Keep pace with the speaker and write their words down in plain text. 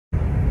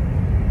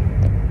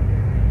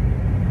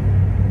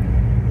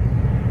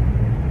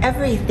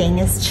Everything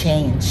is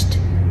changed.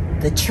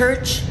 The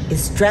church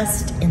is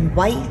dressed in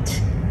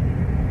white,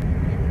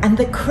 and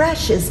the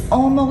creche is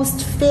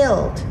almost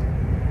filled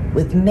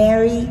with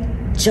Mary,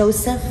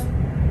 Joseph,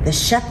 the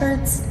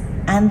shepherds,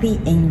 and the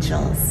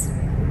angels.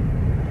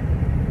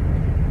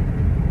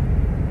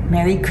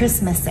 Merry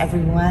Christmas,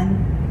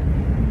 everyone.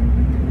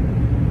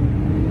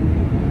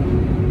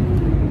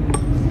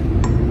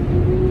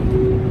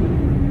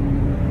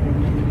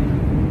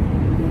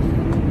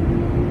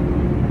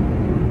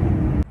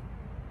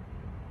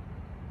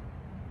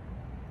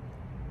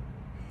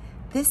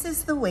 This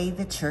is the way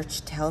the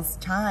church tells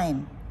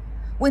time.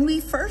 When we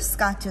first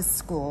got to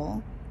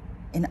school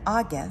in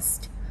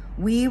August,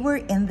 we were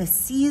in the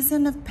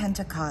season of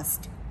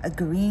Pentecost, a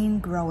green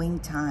growing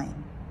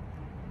time.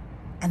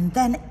 And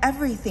then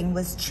everything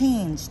was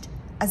changed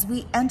as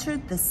we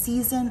entered the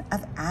season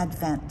of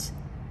Advent,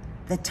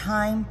 the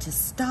time to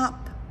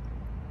stop,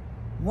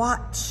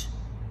 watch,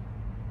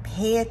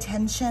 pay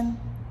attention,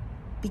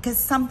 because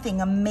something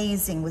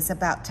amazing was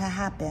about to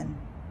happen.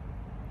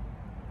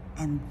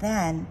 And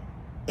then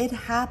it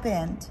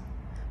happened,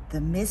 the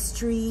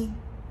mystery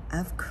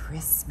of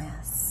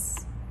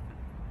Christmas.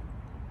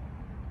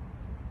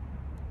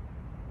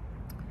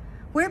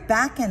 We're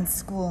back in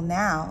school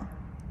now,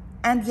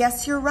 and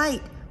yes, you're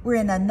right, we're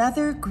in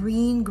another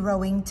green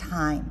growing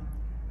time.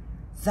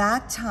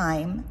 That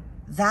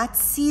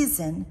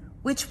season,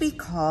 which we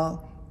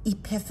call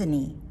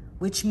Epiphany,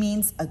 which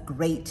means a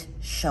great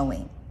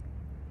showing.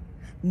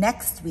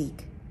 Next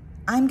week,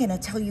 I'm gonna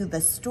tell you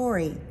the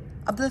story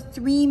of the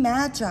three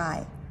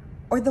magi,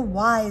 or the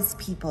wise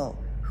people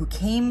who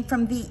came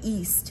from the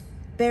east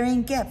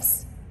bearing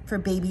gifts for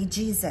baby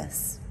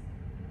Jesus.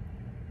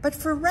 But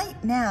for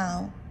right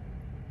now,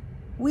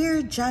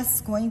 we're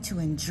just going to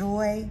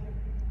enjoy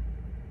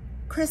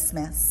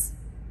Christmas.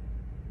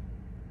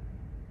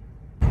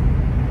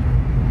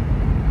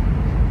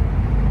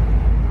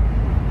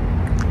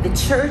 The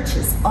church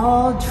is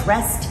all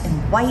dressed in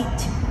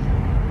white,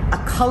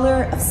 a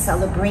color of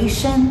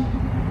celebration,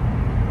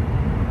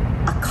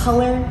 a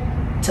color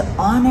to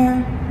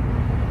honor,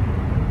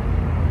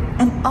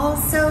 and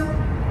also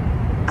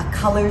a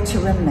color to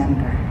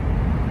remember.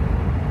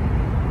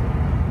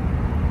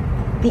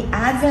 The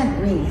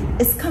Advent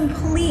wreath is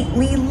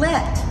completely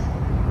lit.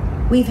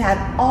 We've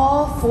had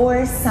all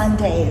 4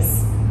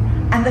 Sundays,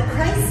 and the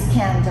Christ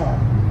candle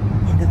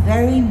in the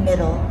very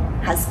middle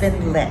has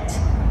been lit.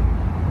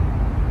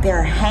 There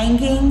are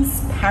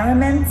hangings,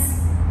 paraments,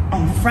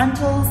 and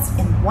frontals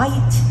in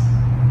white,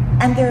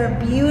 and there are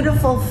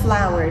beautiful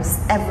flowers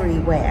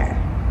everywhere.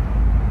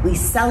 We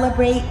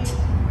celebrate,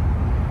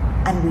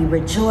 and we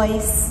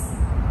rejoice,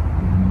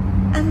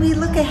 and we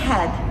look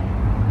ahead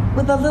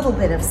with a little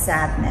bit of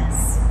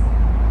sadness.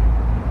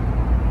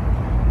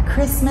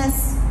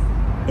 Christmas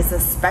is a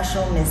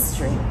special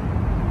mystery.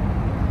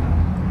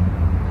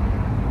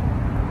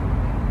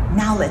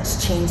 Now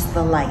let's change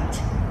the light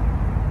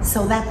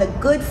so that the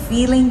good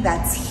feeling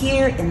that's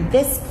here in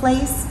this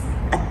place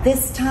at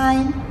this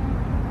time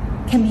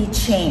can be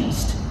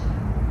changed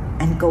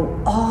and go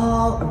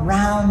all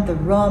around the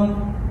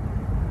room,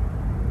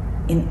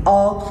 in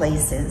all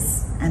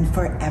places and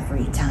for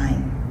every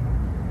time.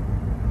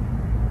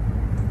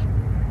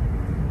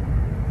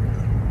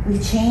 We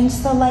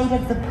changed the light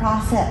of the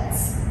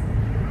prophets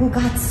who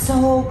got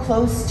so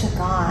close to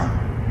God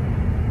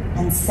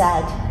and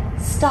said,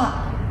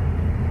 stop,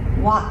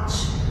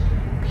 watch,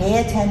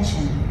 pay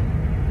attention.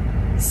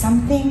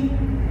 Something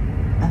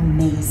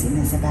amazing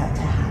is about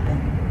to happen.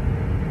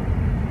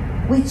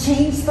 We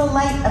changed the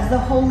light of the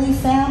Holy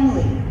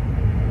Family.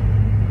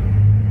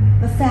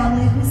 The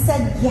family who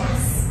said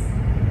yes,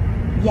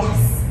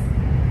 yes,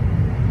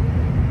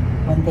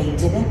 when they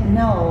didn't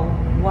know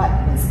what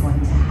was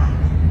going to happen.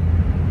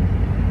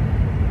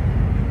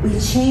 We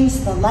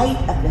changed the light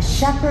of the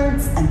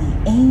shepherds and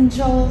the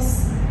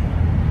angels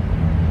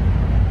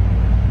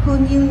who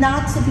knew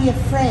not to be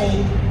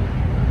afraid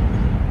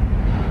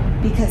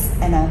because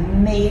an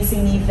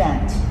amazing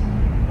event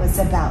was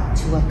about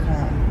to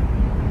occur.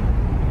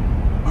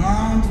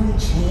 And we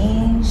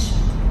changed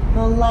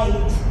the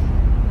light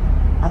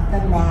of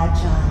the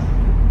Magi,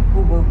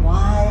 who were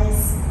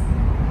wise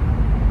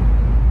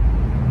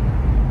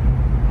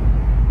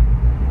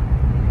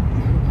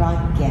and who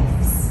brought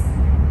gifts.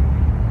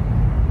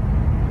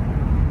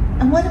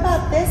 And what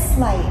about this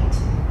light,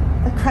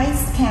 the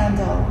Christ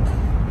candle?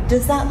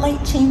 Does that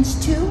light change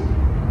too?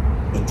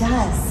 It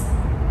does.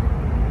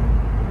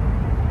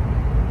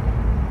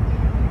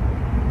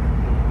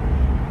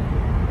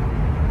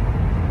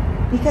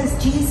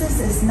 Because Jesus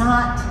is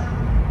not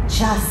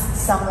just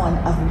someone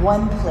of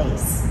one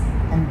place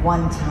and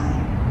one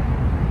time,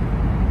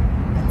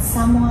 but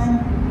someone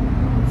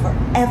for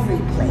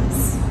every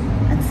place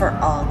and for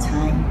all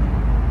time.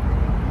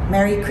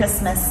 Merry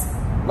Christmas.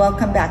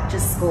 Welcome back to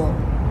school.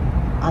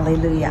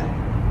 Alleluia.